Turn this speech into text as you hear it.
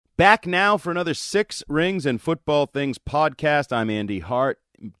Back now for another Six Rings and Football Things podcast. I'm Andy Hart,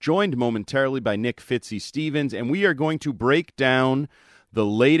 joined momentarily by Nick Fitzy Stevens, and we are going to break down the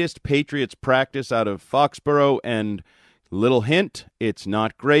latest Patriots practice out of Foxborough. And little hint, it's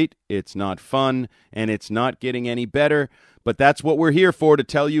not great, it's not fun, and it's not getting any better. But that's what we're here for, to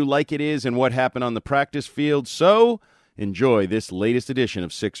tell you like it is and what happened on the practice field. So enjoy this latest edition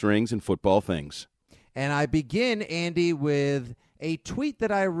of Six Rings and Football Things. And I begin, Andy, with a tweet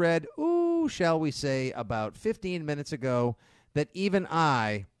that I read, shall we say, about 15 minutes ago, that even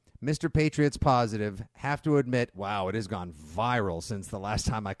I, Mr. Patriots Positive, have to admit, wow, it has gone viral since the last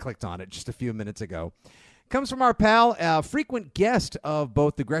time I clicked on it just a few minutes ago. Comes from our pal, a frequent guest of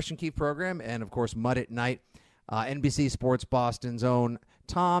both the Gresh and Keefe program and, of course, Mud at Night, NBC Sports Boston's own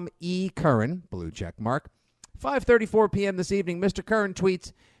Tom E. Curran, blue check mark. 5:34 p.m. this evening, Mr. Curran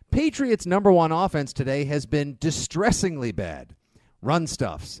tweets, Patriots' number one offense today has been distressingly bad. Run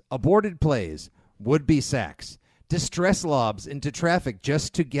stuffs, aborted plays, would-be sacks, distress lobs into traffic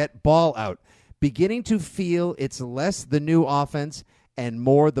just to get ball out. Beginning to feel it's less the new offense and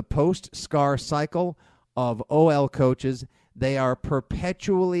more the post-Scar cycle of OL coaches. They are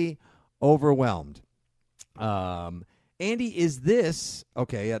perpetually overwhelmed. Andy, is this...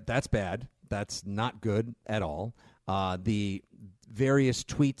 Okay, that's bad. That's not good at all. The various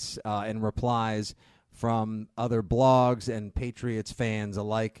tweets and replies from other blogs and Patriots fans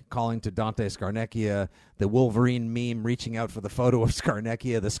alike calling to Dante Scarnecchia, the Wolverine meme reaching out for the photo of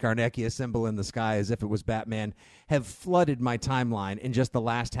Scarnecchia, the Scarnecchia symbol in the sky as if it was Batman, have flooded my timeline in just the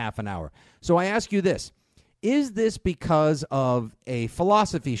last half an hour. So I ask you this. Is this because of a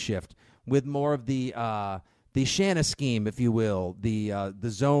philosophy shift with more of the Shanna scheme, if you will, the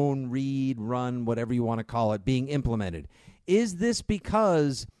zone, read, run, whatever you want to call it, being implemented? Is this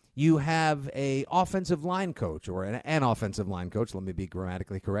because you have a offensive line coach or an offensive line coach, let me be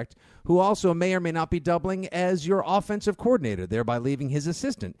grammatically correct, who also may or may not be doubling as your offensive coordinator, thereby leaving his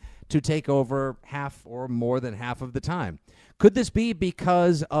assistant to take over half or more than half of the time? Could this be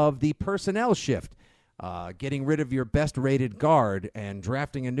because of the personnel shift, getting rid of your best-rated guard and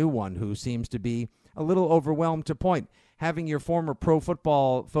drafting a new one who seems to be a little overwhelmed to point? Having your former pro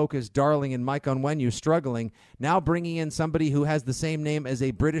football-focused darling in Mike Onwenu struggling, now bringing in somebody who has the same name as a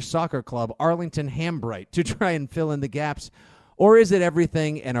British soccer club, Arlington Hambright, to try and fill in the gaps? Or is it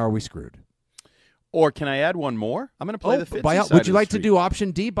everything, and are we screwed? Or can I add one more? I'm going to play the Fitzy side would you of the like to street. do option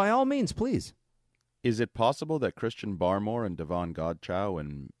D? By all means, please. Is it possible that Christian Barmore and Devon Godchow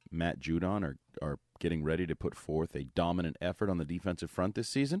and Matt Judon are getting ready to put forth a dominant effort on the defensive front this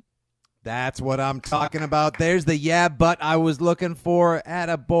season? That's what I'm talking about. There's the but I was looking for.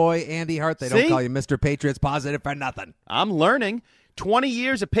 Attaboy, Andy Hart. They don't call you Mr. Patriots Positive for nothing. I'm learning. 20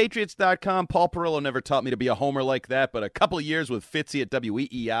 years at Patriots.com. Paul Perillo never taught me to be a homer like that, but a couple of years with Fitzy at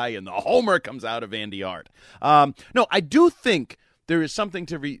WEEI, and the homer comes out of Andy Hart. No, I do think there is something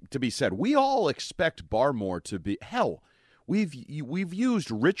to be said. We all expect Barmore to be – hell, we've used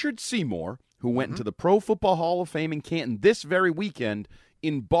Richard Seymour, who went into the Pro Football Hall of Fame in Canton this very weekend,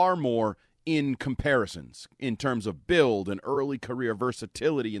 in Barmore in comparisons in terms of build and early career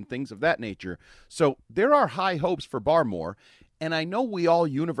versatility and things of that nature. So there are high hopes for Barmore, and I know we all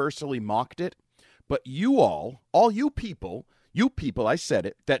universally mocked it, but all you people, I said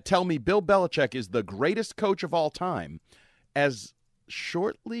it, that tell me Bill Belichick is the greatest coach of all time, as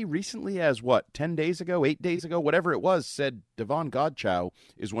recently as 10 days ago, 8 days ago, whatever it was, said Devon Godchow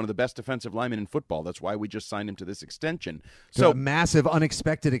is one of the best defensive linemen in football. That's why we just signed him to this extension. So a massive,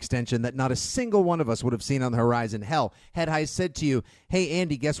 unexpected extension that not a single one of us would have seen on the horizon. Hell, had I said to you, hey,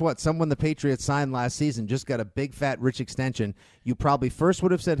 Andy, guess what? Someone the Patriots signed last season just got a big, fat, rich extension. You probably first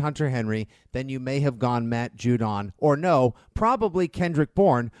would have said Hunter Henry, then you may have gone Matt Judon, or no, probably Kendrick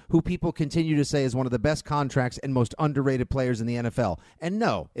Bourne, who people continue to say is one of the best contracts and most underrated players in the NFL. And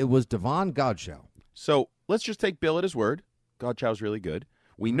no, it was Devon Godchow. So let's just take Bill at his word. Godchow's really good.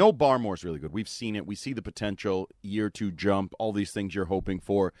 We know Barmore's really good. We've seen it. We see the potential, year two jump, all these things you're hoping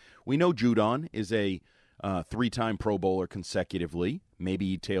for. We know Judon is a three-time Pro Bowler consecutively. Maybe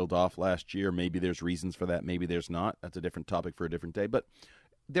he tailed off last year. Maybe there's reasons for that. Maybe there's not. That's a different topic for a different day. But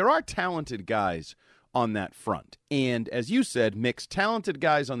there are talented guys on that front. And as you said, mix talented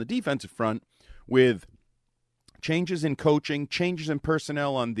guys on the defensive front with changes in coaching, changes in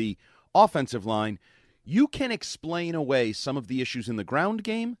personnel on the offensive line. You can explain away some of the issues in the ground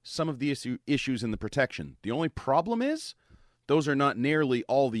game, some of the issues in the protection. The only problem is those are not nearly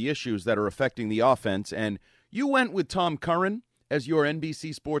all the issues that are affecting the offense. And you went with Tom Curran as your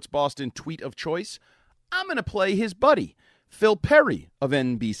NBC Sports Boston tweet of choice. I'm going to play his buddy. Phil Perry of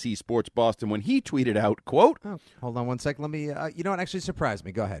NBC Sports Boston when he tweeted out, quote, Oh, hold on one sec. Let me, you know what actually surprised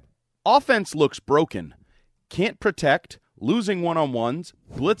me. Go ahead. offense looks broken. Can't protect, losing one-on-ones,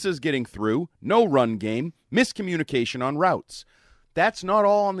 blitzes getting through, no run game, miscommunication on routes. That's not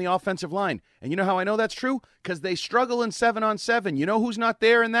all on the offensive line. And you know how I know that's true? Because they struggle in 7-on-7. You know who's not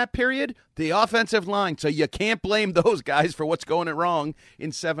there in that period? The offensive line. So you can't blame those guys for what's going wrong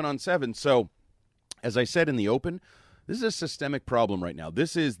in 7-on-7. So, as I said in the open, this is a systemic problem right now.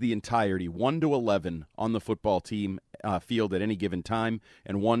 This is the entirety, 1 to 11 on the football team field at any given time,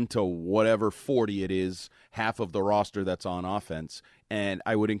 and 1 to whatever 40 it is, half of the roster that's on offense. And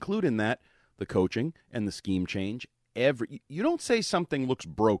I would include in that the coaching and the scheme change. You don't say something looks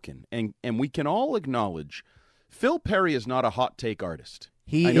broken, and we can all acknowledge Phil Perry is not a hot take artist.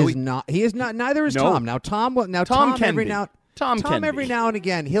 He is not. Neither is Tom. Now Tom can every be. now Tom can every be. now and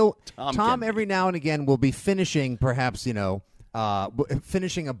again Tom every now and again will be finishing perhaps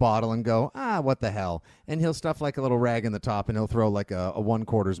finishing a bottle and go, what the hell, and he'll stuff like a little rag in the top and he'll throw like a 1/4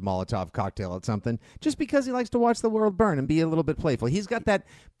 Molotov cocktail at something just because he likes to watch the world burn and be a little bit playful. He's got that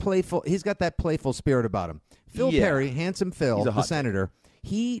playful spirit about him. Phil Perry, handsome Phil, the senator.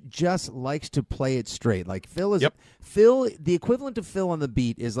 He just likes to play it straight. Like Phil is Phil. The equivalent of Phil on the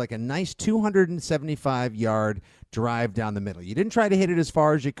beat is like a nice 275-yard drive down the middle. You didn't try to hit it as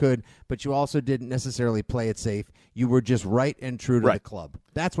far as you could, but you also didn't necessarily play it safe. You were just right and true to the club.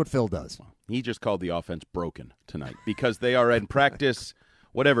 That's what Phil does. He just called the offense broken tonight because they are in practice,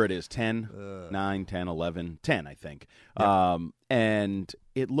 whatever it is, 10, 9, 10, 11, 10, I think. Yep. And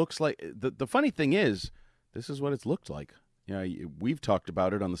it looks like the funny thing is, this is what it's looked like. You know, we've talked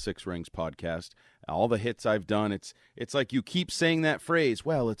about it on the Six Rings podcast. All the hits I've done, it's like you keep saying that phrase.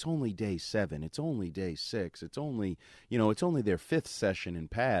 Well, it's only day 7. It's only day 6. It's only their 5th session in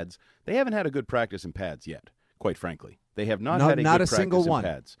pads. They haven't had a good practice in pads yet, quite frankly. They have not had a good practice single one.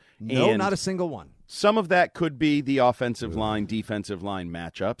 in pads. No, not a single one. Some of that could be the offensive line, defensive line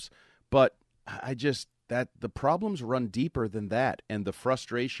matchups, but the problems run deeper than that, and the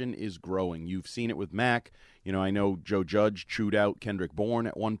frustration is growing. You've seen it with Mac. You know, I know Joe Judge chewed out Kendrick Bourne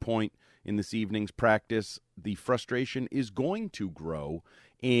at one point in this evening's practice. The frustration is going to grow,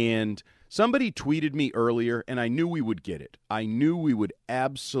 and somebody tweeted me earlier, and I knew we would get it. I knew we would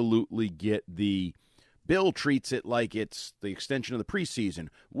absolutely get the Bill treats it like it's the extension of the preseason.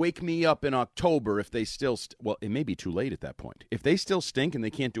 Wake me up in October if they still well, it may be too late at that point. If they still stink and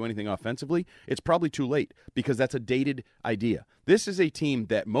they can't do anything offensively, it's probably too late because that's a dated idea. This is a team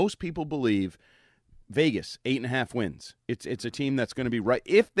that most people believe Vegas, 8.5 wins. It's a team that's going to be right.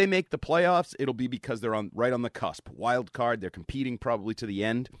 If they make the playoffs, it'll be because they're right on the cusp. Wild card, they're competing probably to the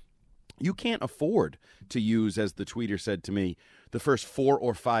end. You can't afford to use, as the tweeter said to me, the first 4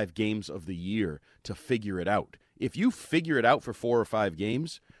 or 5 games of the year to figure it out. If you figure it out for 4 or 5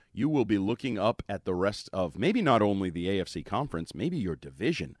 games, you will be looking up at the rest of maybe not only the AFC conference, maybe your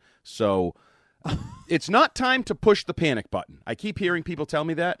division. So it's not time to push the panic button. I keep hearing people tell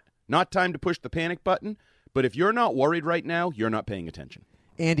me that. Not time to push the panic button. But if you're not worried right now, you're not paying attention.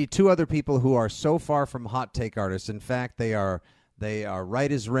 Andy, 2 other people who are so far from hot take artists. In fact, they are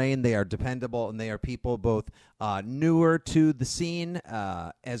right as rain. They are dependable, and they are people both newer to the scene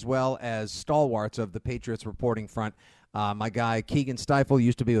as well as stalwarts of the Patriots reporting front. My guy, Keegan Stifle,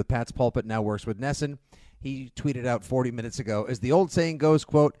 used to be with Pat's Pulpit, now works with Nesson. He tweeted out 40 minutes ago, as the old saying goes,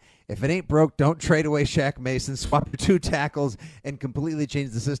 quote, if it ain't broke, don't trade away Shaq Mason, swap your 2 tackles, and completely change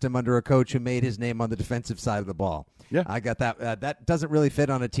the system under a coach who made his name on the defensive side of the ball. Yeah, I got that. That doesn't really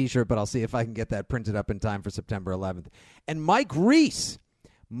fit on a T-shirt, but I'll see if I can get that printed up in time for September 11th. And Mike Reese,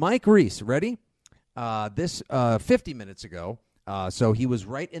 ready? This 50 minutes ago, so he was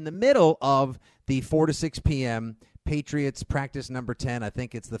right in the middle of the 4 to 6 p.m. Patriots practice number 10. I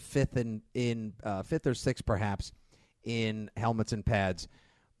think it's the 5th fifth or 6th perhaps in helmets and pads.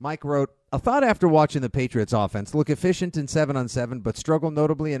 Mike wrote, a thought after watching the Patriots offense look efficient in 7-on-7, but struggle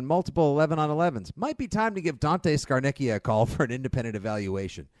notably in multiple 11-on-11s. Might be time to give Dante Scarnecchia a call for an independent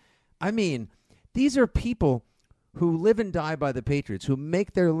evaluation. I mean, these are people who live and die by the Patriots, who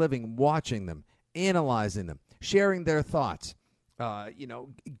make their living watching them, analyzing them, sharing their thoughts,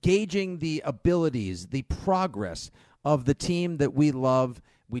 gauging the abilities, the progress of the team that we love,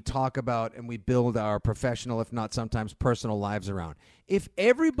 we talk about, and we build our professional, if not sometimes personal lives around. If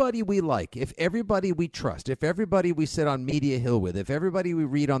everybody we like, if everybody we trust, if everybody we sit on Media Hill with, if everybody we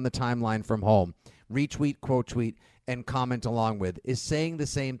read on the timeline from home, retweet, quote tweet, and comment along with, is saying the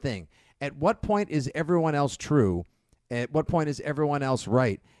same thing, at what point is everyone else true? At what point is everyone else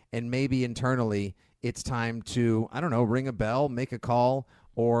right? And maybe internally it's time to, ring a bell, make a call,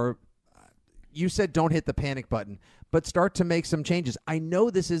 or you said don't hit the panic button. but start to make some changes. I know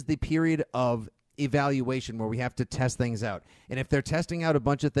this is the period of evaluation where we have to test things out. And if they're testing out a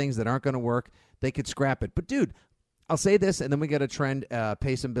bunch of things that aren't going to work, they could scrap it. But, dude, I'll say this, and then we got to trend,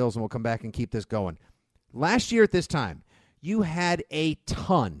 pay some bills, and we'll come back and keep this going. Last year at this time, you had a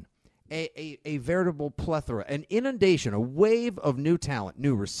ton, a veritable plethora, an inundation, a wave of new talent,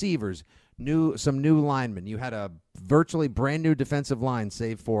 new receivers, some new linemen. You had a virtually brand new defensive line,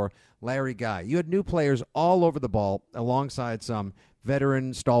 save for Larry Guy. You had new players all over the ball alongside some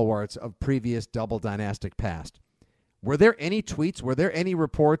veteran stalwarts of previous double dynastic past. Were there any tweets? Were there any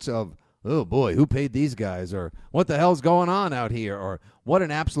reports of, oh boy, who paid these guys? Or what the hell's going on out here? Or what an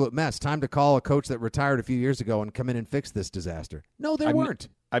absolute mess. Time to call a coach that retired a few years ago and come in and fix this disaster. No, there weren't.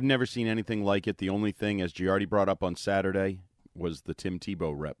 I've never seen anything like it. The only thing, as Giardi brought up on Saturday, was the Tim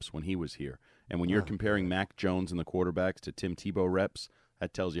Tebow reps when he was here. And when you're comparing Mac Jones and the quarterbacks to Tim Tebow reps,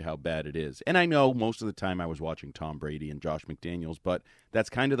 that tells you how bad it is. And I know most of the time I was watching Tom Brady and Josh McDaniels, but that's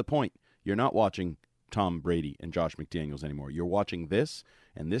kind of the point. You're not watching Tom Brady and Josh McDaniels anymore. You're watching this,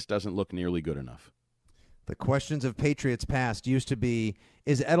 and this doesn't look nearly good enough. The questions of Patriots past used to be,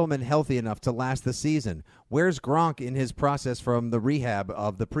 is Edelman healthy enough to last the season? Where's Gronk in his process from the rehab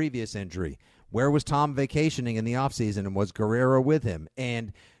of the previous injury? Where was Tom vacationing in the offseason, and was Guerrero with him?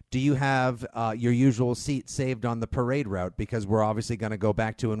 And do you have your usual seat saved on the parade route because we're obviously going to go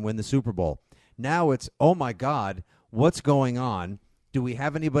back to and win the Super Bowl? Now it's, oh, my God, what's going on? Do we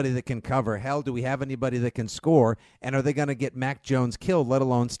have anybody that can cover? Hell, do we have anybody that can score? And are they going to get Mac Jones killed, let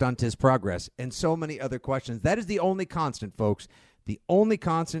alone stunt his progress? And so many other questions. That is the only constant, folks. The only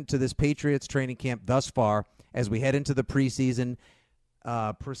constant to this Patriots training camp thus far as we head into the preseason.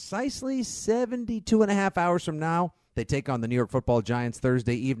 Precisely 72 and a half hours from now, they take on the New York Football Giants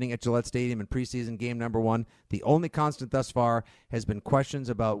Thursday evening at Gillette Stadium in preseason game number 1. The only constant thus far has been questions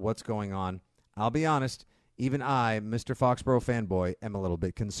about what's going on. I'll be honest, even I, Mr. Foxborough fanboy, am a little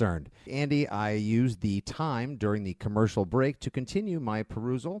bit concerned. Andy, I used the time during the commercial break to continue my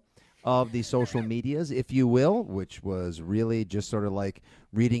perusal of the social medias, if you will, which was really just sort of like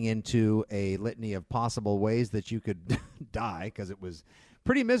reading into a litany of possible ways that you could die, because it was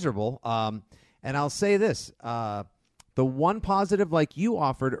pretty miserable. And I'll say this, the one positive, like you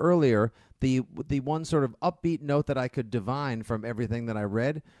offered earlier, the one sort of upbeat note that I could divine from everything that I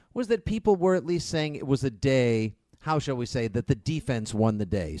read was that people were at least saying it was a day, how shall we say, that the defense won the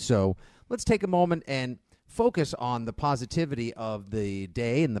day. So let's take a moment and focus on the positivity of the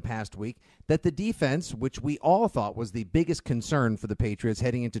day in the past week, that the defense, which we all thought was the biggest concern for the Patriots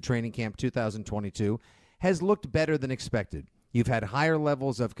heading into training camp 2022, has looked better than expected. You've had higher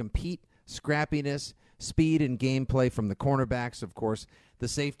levels of compete, scrappiness, speed, and gameplay from the cornerbacks. Of course, the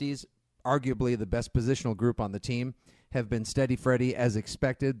safeties, arguably the best positional group on the team, have been steady Freddy as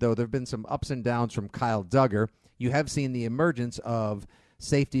expected, though there have been some ups and downs from Kyle Duggar. You have seen the emergence of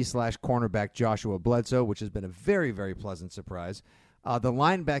safety/cornerback Joshua Bledsoe, which has been a very, very pleasant surprise. The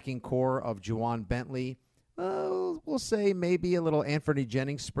linebacking core of Juwan Bentley, we'll say maybe a little Anthony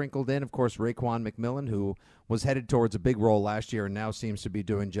Jennings sprinkled in. Of course, Raekwon McMillan, who was headed towards a big role last year and now seems to be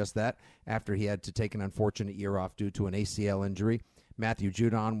doing just that after he had to take an unfortunate year off due to an ACL injury. Matthew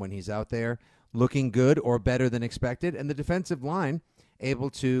Judon, when he's out there, looking good or better than expected. And the defensive line able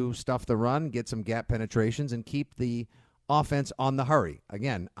to stuff the run, get some gap penetrations, and keep the offense on the hurry.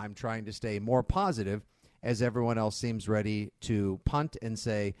 Again, I'm trying to stay more positive as everyone else seems ready to punt and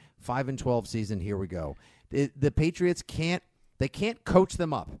say 5-12 season, here we go. The Patriots can't coach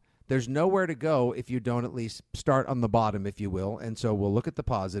them up. There's nowhere to go if you don't at least start on the bottom, if you will. And so we'll look at the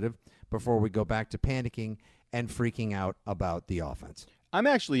positive before we go back to panicking and freaking out about the offense. I'm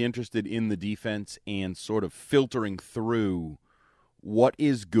actually interested in the defense and sort of filtering through what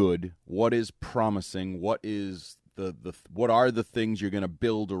is good, what is promising, what is what are the things you're going to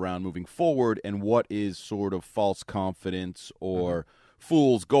build around moving forward, and what is sort of false confidence or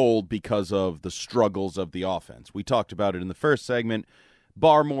fool's gold because of the struggles of the offense. We talked about it in the first segment.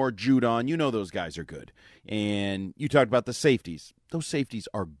 Barmore, Judon, you know those guys are good. And you talked about the safeties. Those safeties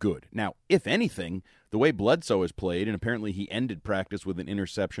are good. Now, if anything, the way Bledsoe has played, and apparently he ended practice with an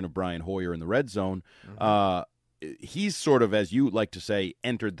interception of Brian Hoyer in the red zone, he's sort of, as you like to say,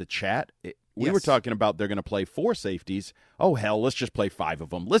 entered the chat. We were talking about they're going to play 4 safeties. Oh, hell, let's just play 5 of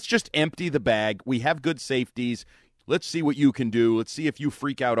them. Let's just empty the bag. We have good safeties. Let's see what you can do. Let's see if you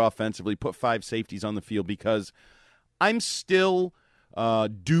freak out offensively. Put 5 safeties on the field, because I'm still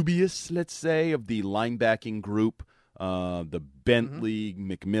dubious, let's say, of the linebacking group. The Bentley,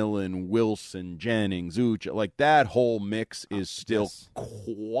 McMillan, Wilson, Jennings, Ucha, like that whole mix is still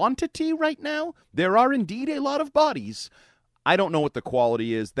quantity right now. There are indeed a lot of bodies. I don't know what the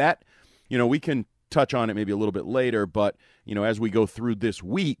quality is. That, we can touch on it maybe a little bit later, but, as we go through this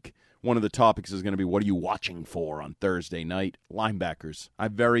week, one of the topics is going to be, what are you watching for on Thursday night? Linebackers.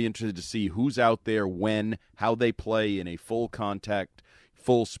 I'm very interested to see who's out there, when, how they play in a full contact,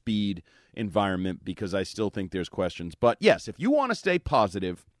 full speed environment, because I still think there's questions. But yes, if you want to stay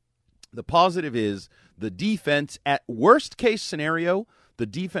positive, the positive is the defense, at worst case scenario, the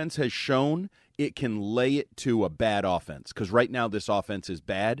defense has shown it can lay it to a bad offense, because right now this offense is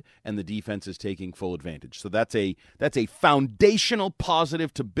bad and the defense is taking full advantage. So that's a foundational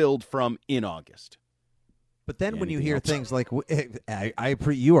positive to build from in August. But then when you hear things like,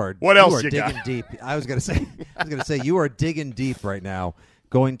 you are what else you digging got? deep. I was gonna say you are digging deep right now,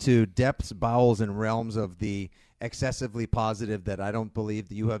 going to depths, bowels, and realms of the excessively positive that I don't believe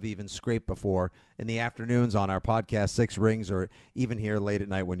that you have even scraped before in the afternoons on our podcast, Six Rings, or even here late at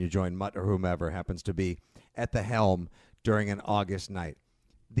night when you join Mutt or whomever happens to be at the helm during an August night.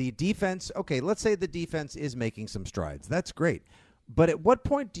 The defense, okay, let's say the defense is making some strides. That's great. But at what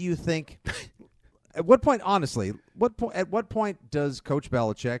point do you think, at what point, honestly, at what point does Coach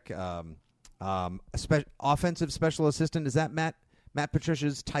Belichick, offensive special assistant, is that Matt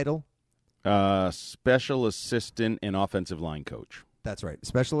Patricia's title? Special assistant and offensive line coach. That's right.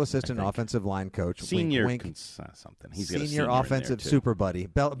 Special assistant, offensive line coach. Senior wink, wink. Something. He's senior, got a senior offensive super buddy.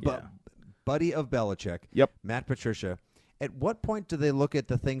 Buddy of Belichick. Yep. Matt Patricia. At what point do they look at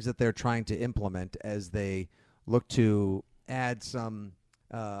the things that they're trying to implement as they look to add some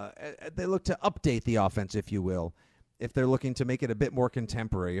they look to update the offense, if you will, if they're looking to make it a bit more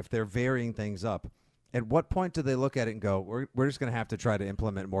contemporary, if they're varying things up? At what point do they look at it and go, we're just going to have to try to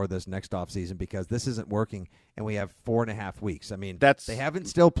implement more of this next offseason because this isn't working, and we have 4.5 weeks? I mean, they haven't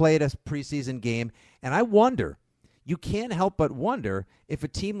still played a preseason game, and I wonder, you can't help but wonder if a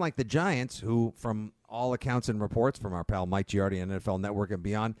team like the Giants, who from all accounts and reports from our pal Mike Giardi and NFL Network and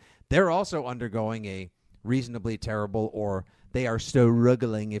beyond, they're also undergoing a reasonably terrible, or they are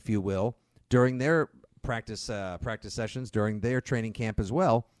struggling, if you will, during their practice sessions, during their training camp as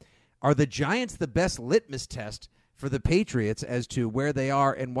well. Are the Giants the best litmus test for the Patriots as to where they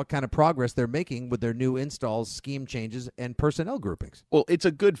are and what kind of progress they're making with their new installs, scheme changes, and personnel groupings? Well, it's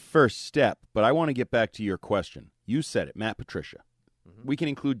a good first step, but I want to get back to your question. You said it, Matt Patricia. Mm-hmm. We can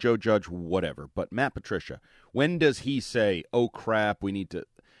include Joe Judge, whatever, but Matt Patricia, when does he say, oh, crap, we need to...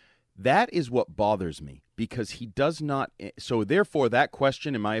 That is what bothers me, because he does not... So, therefore, that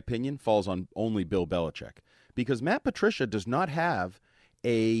question, in my opinion, falls on only Bill Belichick, because Matt Patricia does not have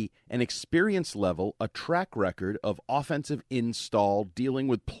an experience level, a track record of offensive install, dealing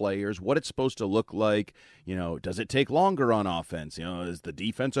with players, what it's supposed to look like. Does it take longer on offense? Is the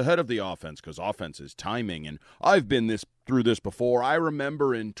defense ahead of the offense? Because offense is timing. And I've been through this before. I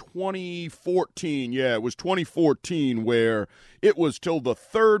remember in 2014, it was 2014, where it was till the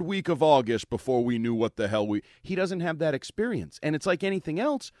third week of August before we knew what the hell he doesn't have that experience. And it's like anything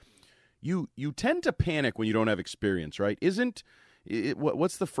else. You tend to panic when you don't have experience, right?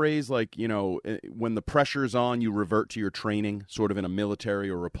 What's the phrase, like, when the pressure's on, you revert to your training, sort of in a military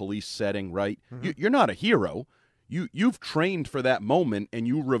or a police setting, right? Mm-hmm. You're not a hero. You've trained for that moment, and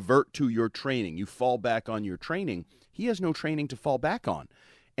you revert to your training. You fall back on your training. He has no training to fall back on.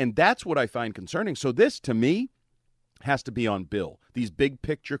 And that's what I find concerning. So this, to me, has to be on Bill. These big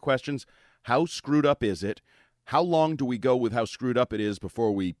picture questions, how screwed up is it? How long do we go with how screwed up it is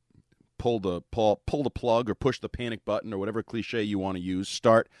before we pull the plug or push the panic button or whatever cliche you want to use,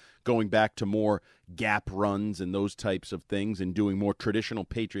 start going back to more gap runs and those types of things and doing more traditional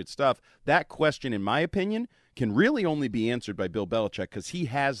Patriot stuff? That question, in my opinion, can really only be answered by Bill Belichick, because he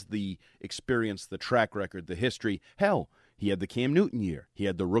has the experience, the track record, the history. Hell, he had the Cam Newton year. He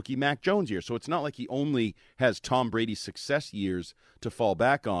had the rookie Mac Jones year. So it's not like he only has Tom Brady's success years to fall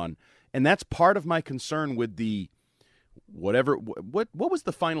back on. And that's part of my concern with the whatever. What was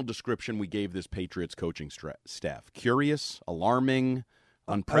the final description we gave this Patriots coaching staff? Curious, alarming,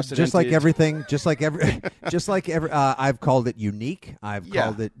 unprecedented. Just like every. I've called it unique. I've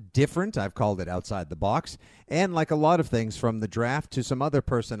called it different. I've called it outside the box. And like a lot of things, from the draft to some other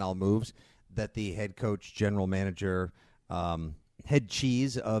personnel moves that the head coach, general manager, head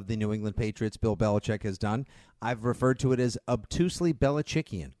cheese of the New England Patriots, Bill Belichick, has done, I've referred to it as obtusely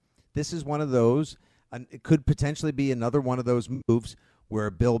Belichickian. This is one of those. It could potentially be another one of those moves where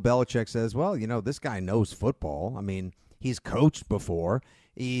Bill Belichick says, well, this guy knows football. I mean, he's coached before.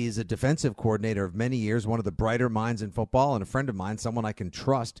 He's a defensive coordinator of many years, one of the brighter minds in football, and a friend of mine, someone I can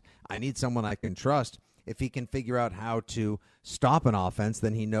trust. I need someone I can trust. If he can figure out how to stop an offense,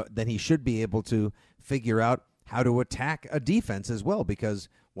 then he should be able to figure out how to attack a defense as well, because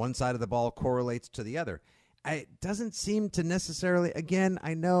one side of the ball correlates to the other. it doesn't seem to necessarily. Again,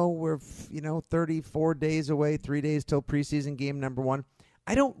 I know we're 34 days away, 3 days till preseason game number 1.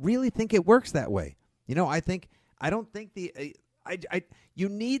 I don't really think it works that way. You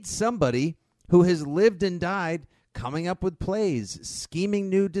need somebody who has lived and died coming up with plays, scheming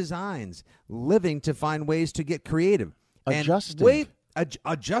new designs, living to find ways to get creative.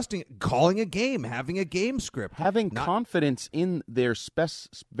 Adjusting, calling a game, having a game script. Having confidence in their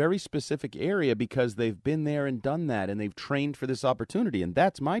very specific area because they've been there and done that, and they've trained for this opportunity, and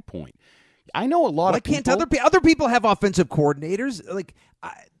that's my point. I know a lot of people... Can't other people have offensive coordinators?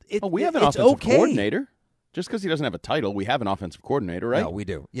 We have an offensive coordinator. Just because he doesn't have a title, we have an offensive coordinator, right? No, we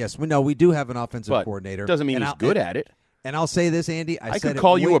do. Yes, we do have an offensive coordinator. Doesn't mean he's good at it. And I'll say this, Andy. I could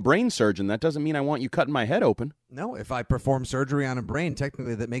call you a brain surgeon. That doesn't mean I want you cutting my head open. No, if I perform surgery on a brain,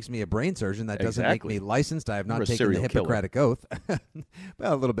 technically that makes me a brain surgeon. That doesn't make me licensed. I have not taken the Hippocratic Oath.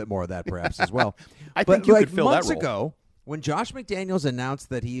 Well, a little bit more of that perhaps as well. I think you could fill that role. Months ago, when Josh McDaniels announced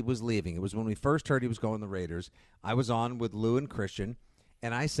that he was leaving, it was when we first heard he was going to the Raiders. I was on with Lou and Christian,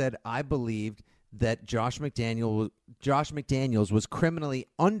 and I said I believed that Josh McDaniels was criminally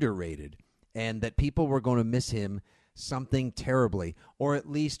underrated and that people were going to miss him something terribly, or at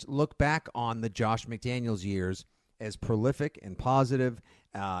least look back on the Josh McDaniels years as prolific and positive,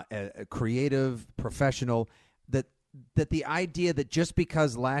 creative, professional, that the idea that just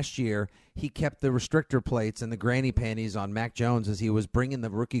because last year he kept the restrictor plates and the granny panties on Mac Jones as he was bringing the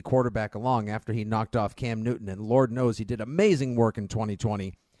rookie quarterback along after he knocked off Cam Newton, and Lord knows he did amazing work in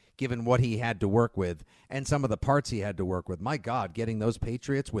 2020 given what he had to work with and some of the parts he had to work with. My God, getting those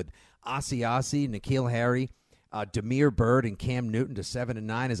Patriots with Asiasi, N'Keal Harry, Damiere Byrd, and Cam Newton to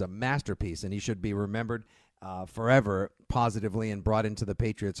 7-9 is a masterpiece, and he should be remembered forever positively and brought into the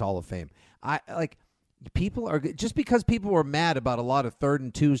Patriots Hall of Fame. People are just because people were mad about a lot of 3rd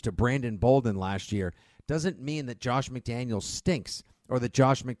and 2s to Brandon Bolden last year doesn't mean that Josh McDaniels stinks or that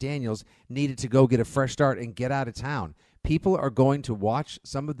Josh McDaniels needed to go get a fresh start and get out of town. People are going to watch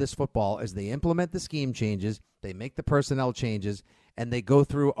some of this football as they implement the scheme changes, they make the personnel changes, and they go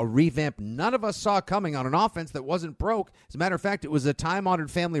through a revamp none of us saw coming on an offense that wasn't broke. As a matter of fact, it was a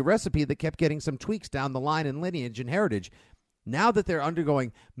time-honored family recipe that kept getting some tweaks down the line in lineage and heritage. Now that they're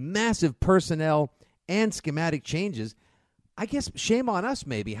undergoing massive personnel and schematic changes, I guess shame on us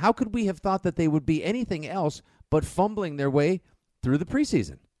maybe. How could we have thought that they would be anything else but fumbling their way through the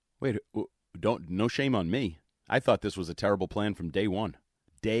preseason? Wait, no shame on me. I thought this was a terrible plan from day one.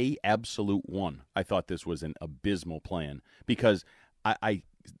 Day absolute one. I thought this was an abysmal plan because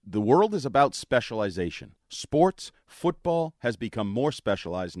the world is about specialization. Sports, football has become more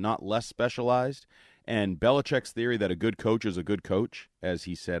specialized, not less specialized. And Belichick's theory that a good coach is a good coach, as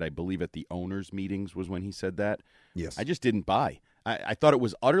he said, I believe at the owners' meetings was when he said that. Yes. I just didn't buy. I thought it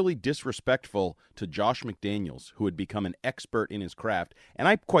was utterly disrespectful to Josh McDaniels, who had become an expert in his craft. And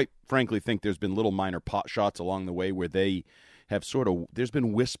I quite frankly think there's been little minor pot shots along the way where they have there's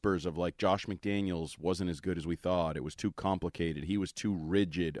been whispers of like Josh McDaniels wasn't as good as we thought. It was too complicated. He was too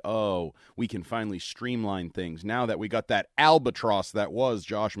rigid. Oh, we can finally streamline things now that we got that albatross that was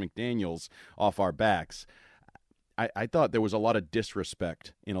Josh McDaniels off our backs. I thought there was a lot of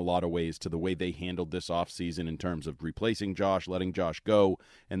disrespect in a lot of ways to the way they handled this offseason in terms of replacing Josh, letting Josh go,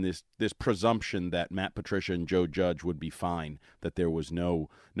 and this presumption that Matt Patricia and Joe Judge would be fine, that there was no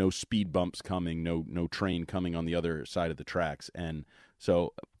speed bumps coming, no train coming on the other side of the tracks. And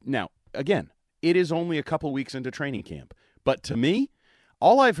so now, again, it is only a couple weeks into training camp. But to me,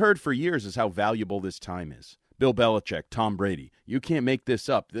 all I've heard for years is how valuable this time is. Bill Belichick, Tom Brady, you can't make this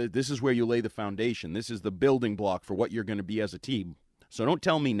up. This is where you lay the foundation. This is the building block for what you're going to be as a team. So don't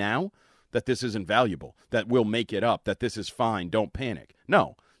tell me now that this isn't valuable, that we'll make it up, that this is fine, don't panic.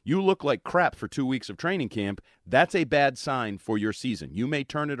 No, you look like crap for 2 weeks of training camp. That's a bad sign for your season. You may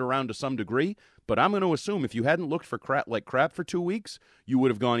turn it around to some degree, but I'm going to assume if you hadn't looked for crap for 2 weeks, you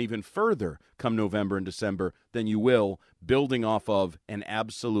would have gone even further come November and December than you will, building off of an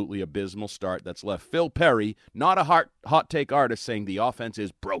absolutely abysmal start that's left Phil Perry, not a hot take artist, saying the offense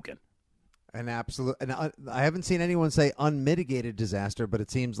is broken. An absolute, and I haven't seen anyone say unmitigated disaster, but it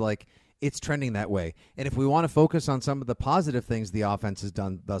seems like it's trending that way. And if we want to focus on some of the positive things the offense has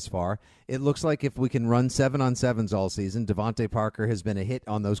done thus far, it looks like if we can run 7-on-7s all season, Devontae Parker has been a hit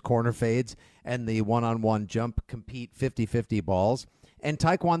on those corner fades and the one-on-one jump compete 50-50 balls. And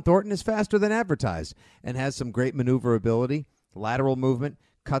Tyquan Thornton is faster than advertised and has some great maneuverability, lateral movement,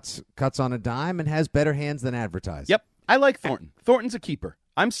 cuts on a dime, and has better hands than advertised. Yep, I like Thornton. Thornton's a keeper.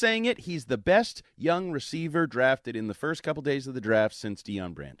 I'm saying it. He's the best young receiver drafted in the first couple days of the draft since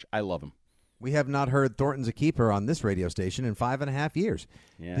Deion Branch. I love him. We have not heard Thornton's a keeper on this radio station in 5.5 years.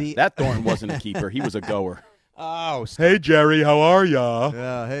 Yeah, that Thornton wasn't a keeper. He was a goer. Oh, hey Jerry, how are ya?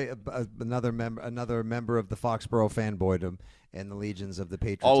 hey, another member of the Foxborough fanboydom and the legions of the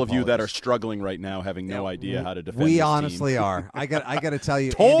Patriots. All of you that are apologists. struggling right now, having no idea how to defend. We this honestly team. are. I got to tell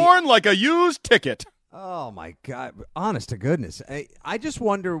you, torn Andy, like a used ticket. Oh my God! Honest to goodness, I just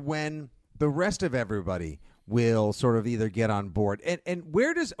wonder when the rest of everybody will sort of either get on board and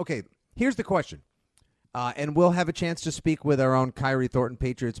where does here's the question. And we'll have a chance to speak with our own Kyrie Thornton,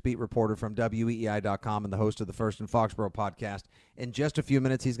 Patriots beat reporter from WEEI.com and the host of the First and Foxborough podcast. In just a few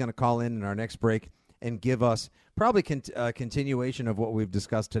minutes, he's going to call in our next break and give us probably a continuation of what we've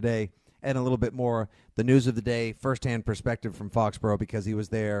discussed today and a little bit more the news of the day, firsthand perspective from Foxborough because he was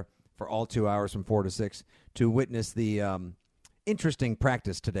there for all 2 hours from 4 to 6 to witness the interesting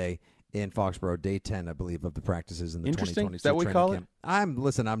practice today in Foxborough, day 10, I believe, of the practices in the 2026 Is that what we call camp. it? I'm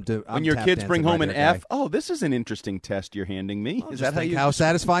when your tap kids dancing bring right home an there, F. Oh, this is an interesting test you're handing me. Is that how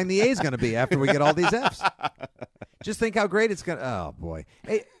satisfying the A is going to be after we get all these Fs? Just think how great it's going to. Oh boy,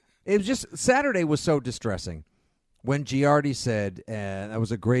 it was just Saturday was so distressing when Giardi said, and that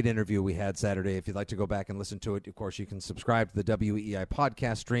was a great interview we had Saturday. If you'd like to go back and listen to it, of course, you can subscribe to the WEEI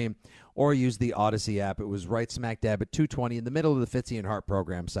podcast stream or use the Odyssey app. It was right smack dab at 2:20 in the middle of the Fitzy and Hart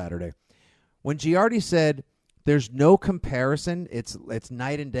program Saturday. When Giardi said there's no comparison, it's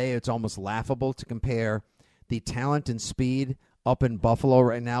night and day, it's almost laughable to compare the talent and speed up in Buffalo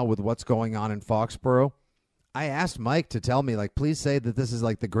right now with what's going on in Foxborough. I asked Mike to tell me, please say that this is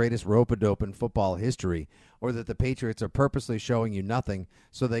the greatest rope-a-dope in football history or that the Patriots are purposely showing you nothing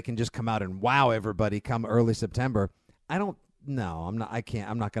so they can just come out and wow everybody come early September. I'm not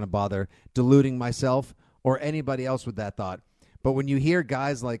going to bother deluding myself or anybody else with that thought. But when you hear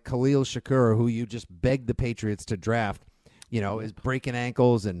guys like Khalil Shakur, who you just begged the Patriots to draft, is breaking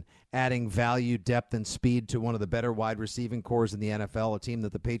ankles and adding value, depth, and speed to one of the better wide receiving cores in the NFL, a team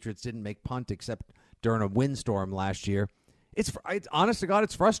that the Patriots didn't make punt except during a windstorm last year. It's honest to God,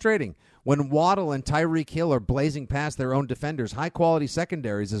 it's frustrating when Waddle and Tyreek Hill are blazing past their own defenders, high-quality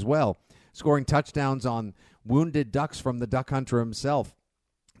secondaries as well, scoring touchdowns on wounded ducks from the duck hunter himself,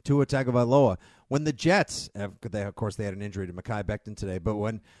 Tua Tagovailoa. When the Jets, of course, they had an injury to Mekhi Becton today, but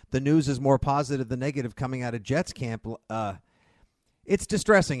when the news is more positive than negative coming out of Jets camp, it's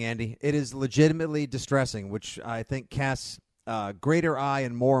distressing, Andy. It is legitimately distressing, which I think casts greater eye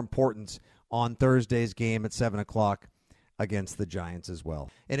and more importance on Thursday's game at 7 o'clock against the Giants as well.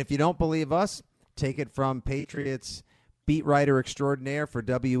 And if you don't believe us, take it from Patriots beat writer extraordinaire for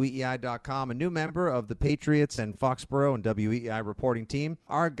WEEI.com, a new member of the Patriots and Foxborough and WEEI reporting team,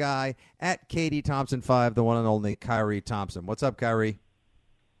 our guy at KD Thompson 5, the one and only Kyrie Thompson. What's up, Kyrie?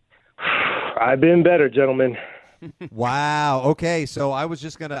 I've been better, gentlemen. Wow. Okay, so I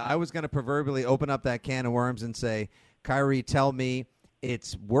was gonna proverbially open up that can of worms and say, Kyrie, tell me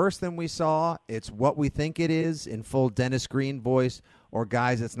it's worse than we saw, it's what we think it is in full Dennis Green voice, or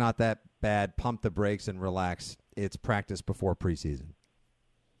guys, it's not that bad, pump the brakes and relax. It's practice before preseason.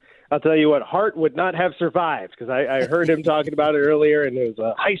 I'll tell you what, Hart would not have survived because I heard him talking about it earlier, and it was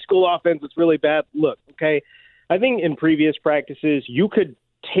a high school offense that's really bad. Look, okay, I think in previous practices you could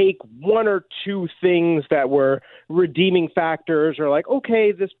take one or two things that were redeeming factors or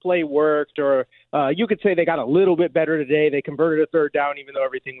okay, this play worked, or you could say they got a little bit better today. They converted a third down even though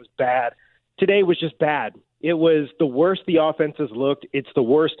everything was bad. Today was just bad. It was the worst the offense has looked. It's the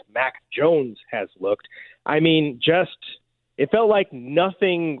worst Mac Jones has looked. I mean, it felt like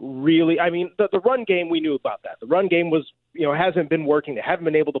nothing really. I mean, the run game, we knew about that. The run game was, hasn't been working. They haven't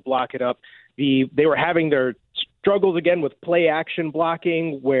been able to block it up. They were having their struggles again with play action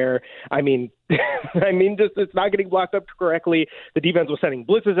blocking where, just it's not getting blocked up correctly. The defense was sending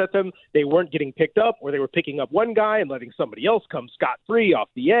blitzes at them. They weren't getting picked up, or they were picking up one guy and letting somebody else come scot-free off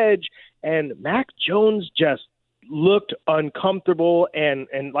the edge. And Mac Jones just looked uncomfortable. And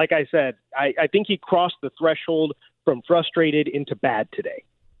like I said, I think he crossed the threshold from frustrated into bad today.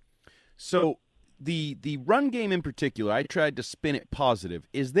 So the run game in particular, I tried to spin it positive.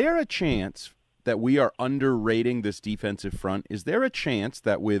 Is there a chance that we are underrating this defensive front? Is there a chance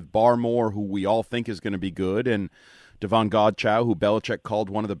that with Barmore, who we all think is going to be good, and Devon Godchow, who Belichick called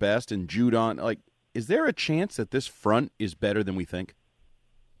one of the best, and Judon, is there a chance that this front is better than we think?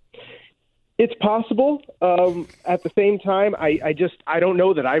 It's possible. At the same time, I don't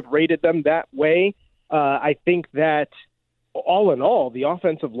know that I've rated them that way. I think that all in all, the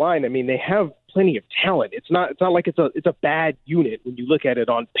offensive line, they have plenty of talent. It's not like it's a bad unit when you look at it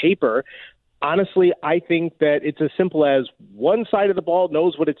on paper. Honestly, I think that it's as simple as one side of the ball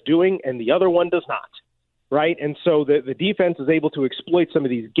knows what it's doing and the other one does not, right? And so the defense is able to exploit some of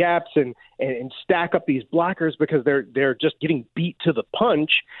these gaps and stack up these blockers because they're just getting beat to the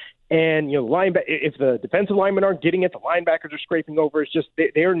punch. And, if the defensive linemen aren't getting it, the linebackers are scraping over. It's just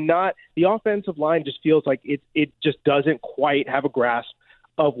they're not – the offensive line just feels like it just doesn't quite have a grasp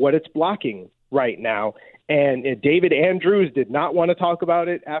of what it's blocking right now. And David Andrews did not want to talk about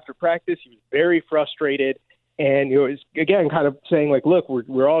it after practice. He was very frustrated. And, it's, again, kind of saying, like, look,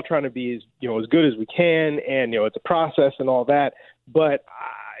 we're all trying to be as good as we can, and, it's a process and all that. But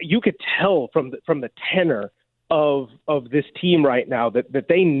you could tell from the tenor of this team right now that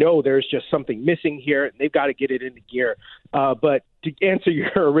they know there's just something missing here, and they've got to get it into gear. But to answer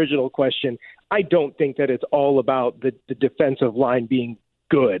your original question, I don't think that it's all about the defensive line being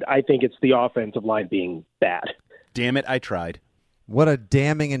good. I think it's the offensive line being bad. Damn it, I tried. What a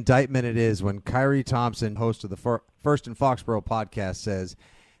damning indictment it is when Kyrie Thompson, host of the First and Foxborough podcast, says,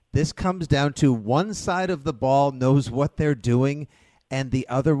 this comes down to one side of the ball knows what they're doing and the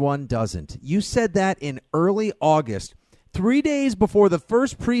other one doesn't. You said that in early August, 3 days before the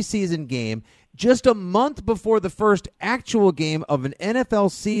first preseason game, just a month before the first actual game of an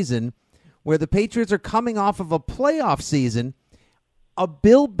NFL season where the Patriots are coming off of a playoff season, a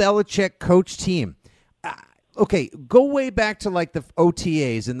Bill Belichick coach team. Okay, go way back to like the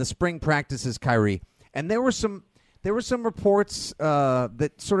OTAs and the spring practices, Kyrie, and there were some reports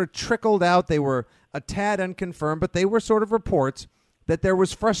that sort of trickled out. They were a tad unconfirmed, but they were sort of reports that there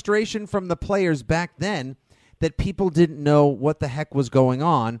was frustration from the players back then that people didn't know what the heck was going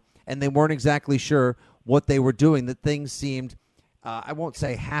on, and they weren't exactly sure what they were doing, that things seemed, I won't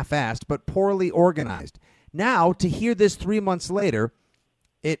say half-assed, but poorly organized. Now, to hear this 3 months later,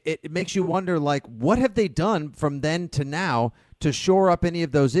 it makes you wonder, like, what have they done from then to now to shore up any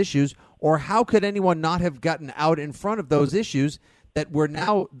of those issues, or how could anyone not have gotten out in front of those issues that we're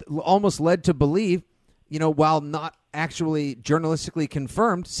now almost led to believe, while not actually journalistically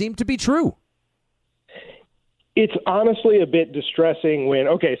confirmed, seem to be true? It's honestly a bit distressing when,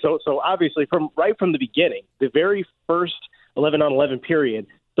 so obviously from the beginning, the very first 11-on-11 period,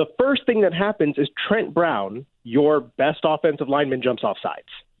 the first thing that happens is Trent Brown, your best offensive lineman, jumps off sides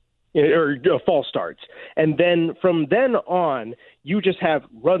or false starts. And then from then on, you just have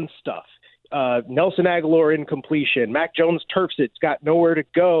run stuff. Nelson Aguilar incompletion. Mac Jones turfs it. It's got nowhere to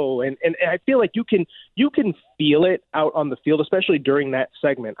go. And I feel like you can feel it out on the field, especially during that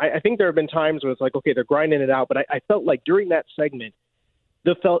segment. I think there have been times where it's like, okay, they're grinding it out. But I felt like during that segment,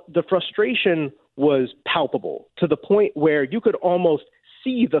 the frustration was palpable to the point where you could almost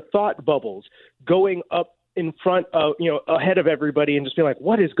see the thought bubbles going up in front of, ahead of everybody and just be like,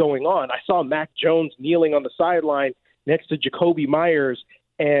 what is going on? I saw Mac Jones kneeling on the sideline next to Jacoby Myers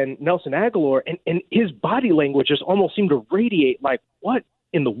and Nelson Aguilar, and his body language just almost seemed to radiate like, what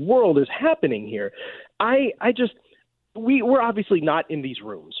in the world is happening here? We're obviously not in these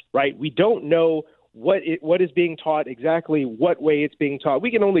rooms, right? We don't know what is being taught, exactly what way it's being taught.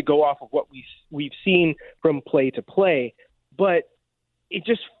 We can only go off of what we've seen from play to play, but it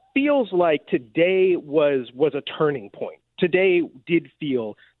just feels like today was a turning point. Today did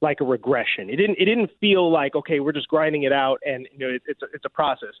feel like a regression. It didn't feel like, okay, we're just grinding it out and it's a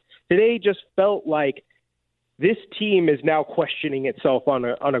process. Today just felt like this team is now questioning itself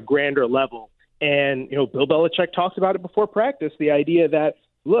on a grander level. And Bill Belichick talked about it before practice, the idea that,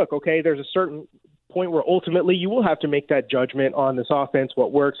 look, okay, there's a certain point where ultimately you will have to make that judgment on this offense,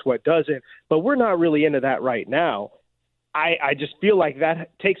 what works, what doesn't, but we're not really into that right now. I just feel like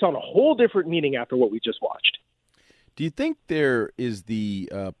that takes on a whole different meaning after what we just watched. Do you think there is the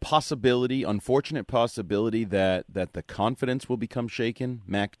unfortunate possibility that the confidence will become shaken,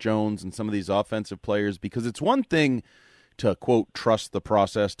 Mac Jones and some of these offensive players? Because it's one thing to, quote, trust the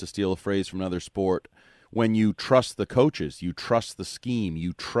process, to steal a phrase from another sport, when you trust the coaches, you trust the scheme,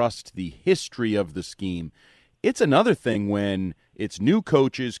 you trust the history of the scheme. It's another thing when it's new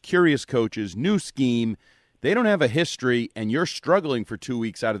coaches, curious coaches, new scheme. They don't have a history, and you're struggling for 2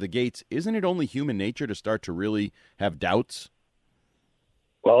 weeks out of the gates. Isn't it only human nature to start to really have doubts?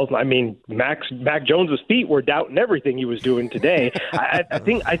 Well, I mean, Mac Jones's feet were doubting everything he was doing today. I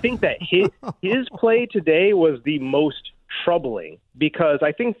think that his play today was the most troubling, because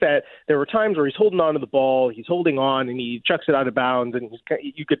I think that there were times where he's holding on to the ball, he's holding on, and he chucks it out of bounds, and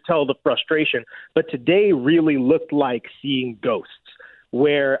you could tell the frustration. But today really looked like seeing ghosts,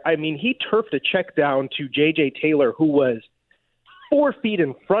 where, I mean, he turfed a check down to J.J. Taylor, who was 4 feet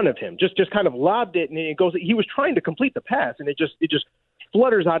in front of him, just kind of lobbed it, and it goes. He was trying to complete the pass, and it just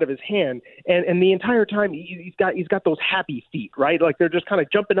flutters out of his hand, and the entire time he's got those happy feet, right? Like they're just kind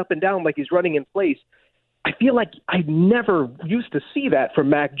of jumping up and down like he's running in place. I feel like I never used to see that from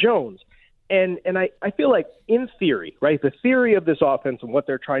Mac Jones. And I feel like in theory, right, the theory of this offense and what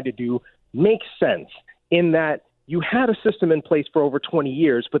they're trying to do makes sense in that you had a system in place for over 20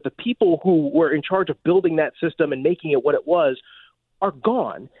 years, but the people who were in charge of building that system and making it what it was are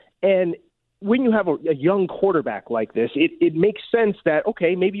gone. And when you have a young quarterback like this, it makes sense that,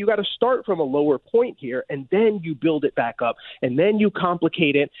 okay, maybe you got to start from a lower point here, and then you build it back up, and then you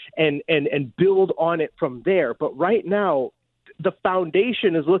complicate it and build on it from there. But right now, the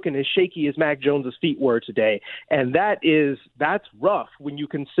foundation is looking as shaky as Mac Jones's feet were today, and that's rough when you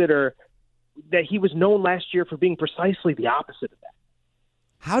consider that he was known last year for being precisely the opposite of that.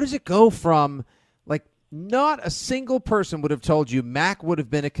 How does it go from, like, not a single person would have told you Mac would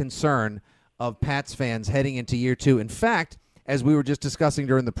have been a concern of Pats fans heading into year two. In fact, as we were just discussing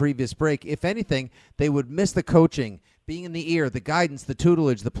during the previous break, if anything, they would miss the coaching, being in the ear, the guidance, the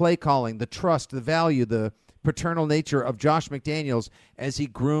tutelage, the play calling, the trust, the value, the paternal nature of Josh McDaniels as he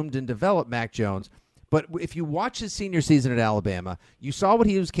groomed and developed Mac Jones. But if you watch his senior season at Alabama, you saw what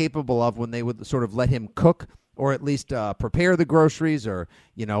he was capable of when they would sort of let him cook or at least prepare the groceries or,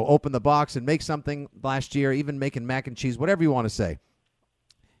 open the box and make something last year, even making mac and cheese, whatever you want to say.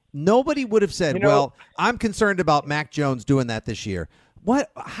 Nobody would have said, well, I'm concerned about Mac Jones doing that this year.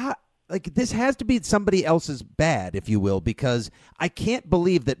 This has to be somebody else's bad, if you will, because I can't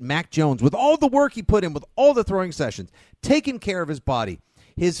believe that Mac Jones, with all the work he put in, with all the throwing sessions, taking care of his body,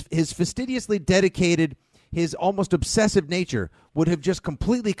 his fastidiously dedicated, his almost obsessive nature, would have just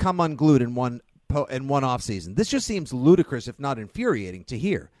completely come unglued in one offseason. This just seems ludicrous, if not infuriating, to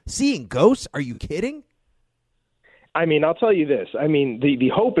hear. Seeing ghosts? Are you kidding? I mean, I'll tell you this. I mean, the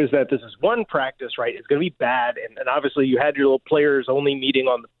hope is that this is one practice, right? It's going to be bad. And obviously you had your little players only meeting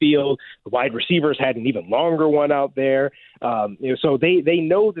on the field. The wide receivers had an even longer one out there. So they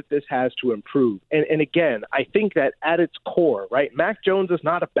know that this has to improve. And again, I think that at its core, right, Mac Jones is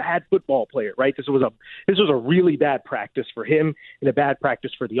not a bad football player, right? This was a really bad practice for him and a bad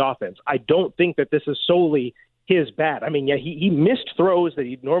practice for the offense. I don't think that this is solely his bad. I mean, yeah, he missed throws that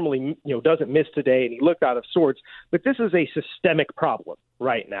he normally, doesn't miss today, and he looked out of sorts. But this is a systemic problem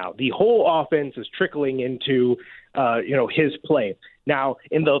right now. The whole offense is trickling into, his play. Now,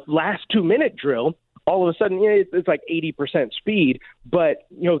 in the last 2-minute drill, all of a sudden, it's like 80% speed. But,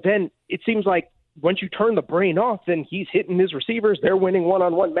 then it seems like once you turn the brain off, then he's hitting his receivers. They're winning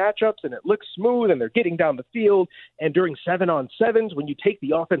one-on-one matchups, and it looks smooth, and they're getting down the field. And during 7-on-7s, when you take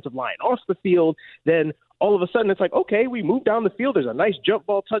the offensive line off the field, then all of a sudden it's like, okay, we move down the field. There's a nice jump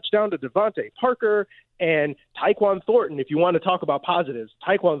ball touchdown to Devontae Parker and Tyquan Thornton. If you want to talk about positives,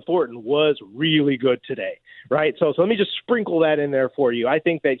 Tyquan Thornton was really good today, right? So let me just sprinkle that in there for you. I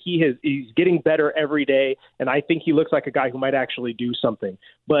think that he's getting better every day, and I think he looks like a guy who might actually do something.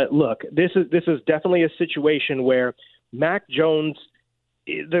 But look, this is definitely a situation where Mac Jones,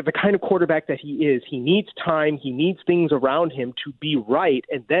 the kind of quarterback that he is, he needs time, he needs things around him to be right,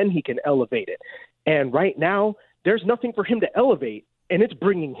 and then he can elevate it. And right now, there's nothing for him to elevate, and it's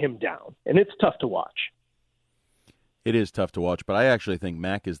bringing him down, and it's tough to watch. It is tough to watch, but I actually think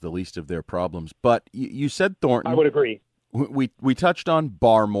Mac is the least of their problems. But you said Thornton. I would agree. We touched on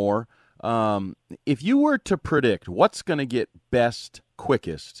Barmore. If you were to predict what's going to get best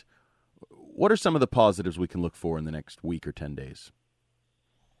quickest, what are some of the positives we can look for in the next week or 10 days?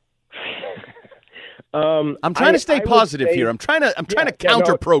 I'm trying to stay positive here. I'm trying to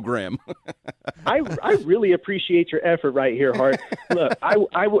counter program. I really appreciate your effort right here, Hart. Look,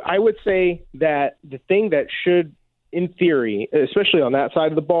 I would say that the thing that should, in theory, especially on that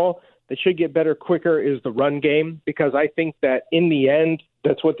side of the ball, that should get better quicker is the run game, because I think that in the end,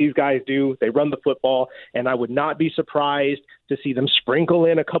 that's what these guys do. They run the football, and I would not be surprised to see them sprinkle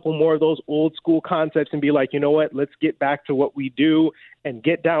in a couple more of those old school concepts and be like, you know what, let's get back to what we do and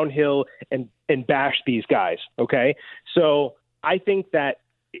get downhill and bash these guys, okay? So I think that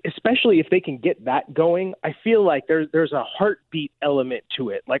especially if they can get that going, I feel like there's a heartbeat element to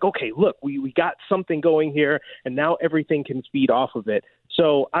it. Like, okay, look, we got something going here, and now everything can feed off of it.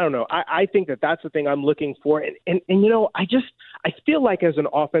 So I don't know. I think that that's the thing I'm looking for. And I feel like as an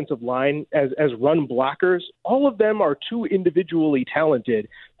offensive line, as run blockers, all of them are too individually talented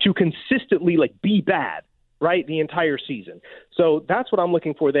to consistently be bad, right, the entire season. So that's what I'm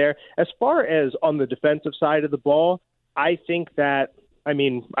looking for there. As far as on the defensive side of the ball, I think that, I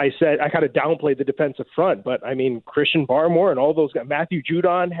kind of downplayed the defensive front, but Christian Barmore and all those guys, Matthew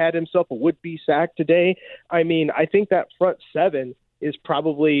Judon had himself a would-be sack today. I think that front seven is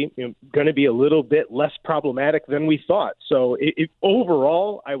probably going to be a little bit less problematic than we thought. So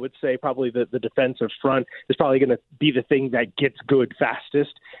overall, I would say probably the defensive front is probably going to be the thing that gets good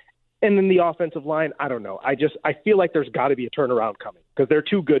fastest. And then the offensive line, I don't know. I feel like there's got to be a turnaround coming because they're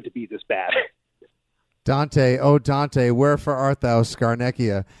too good to be this bad. Dante, oh Dante, wherefore art thou,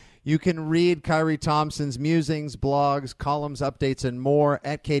 Scarnecchia? You can read Kyrie Thompson's musings, blogs, columns, updates, and more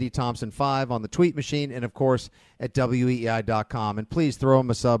at Katie Thompson 5 on the tweet machine and, of course, at WEEI.com. And please throw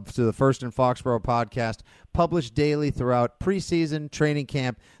him a sub to the First and Foxborough podcast, published daily throughout preseason, training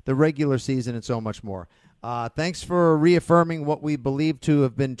camp, the regular season, and so much more. Thanks for reaffirming what we believe to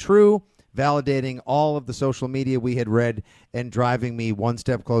have been true, validating all of the social media we had read, and driving me one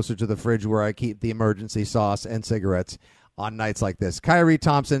step closer to the fridge where I keep the emergency sauce and cigarettes on nights like this. Kyrie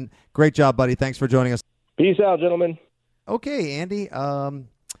Thompson, great job, buddy. Thanks for joining us. Peace out, gentlemen. Okay, Andy.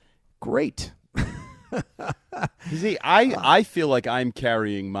 Great. You see, I feel like I'm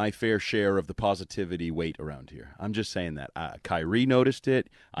carrying my fair share of the positivity weight around here. I'm just saying that. Kyrie noticed it.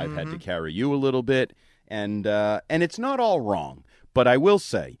 I've had to carry you a little bit, and it's not all wrong. But I will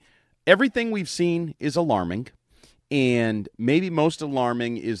say, everything we've seen is alarming. And maybe most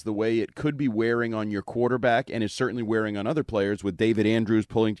alarming is the way it could be wearing on your quarterback and is certainly wearing on other players, with David Andrews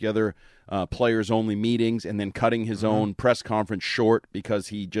pulling together players-only meetings and then cutting his own press conference short because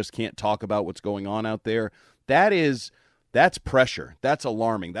he just can't talk about what's going on out there. That's pressure. That's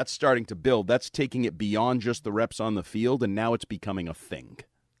alarming. That's starting to build. That's taking it beyond just the reps on the field, and now it's becoming a thing.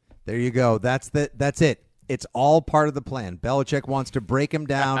 There you go. That's it. It's all part of the plan. Belichick wants to break him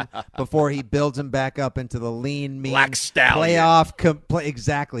down before he builds him back up into the lean, mean, Black Stallion.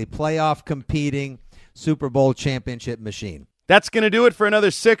 playoff competing Super Bowl championship machine. That's going to do it for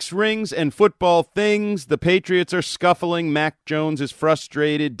another 6 Rings and Football Things. The Patriots are scuffling. Mac Jones is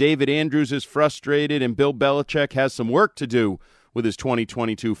frustrated. David Andrews is frustrated. And Bill Belichick has some work to do with his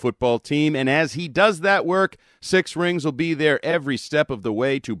 2022 football team. And as he does that work, 6 Rings will be there every step of the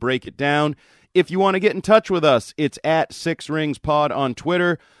way to break it down. If you want to get in touch with us, it's at 6 Rings Pod on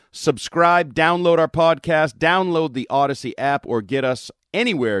Twitter. Subscribe, download our podcast, download the Odyssey app, or get us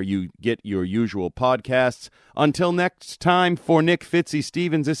anywhere you get your usual podcasts. Until next time, for Nick Fitzy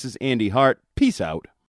Stevens, this is Andy Hart. Peace out.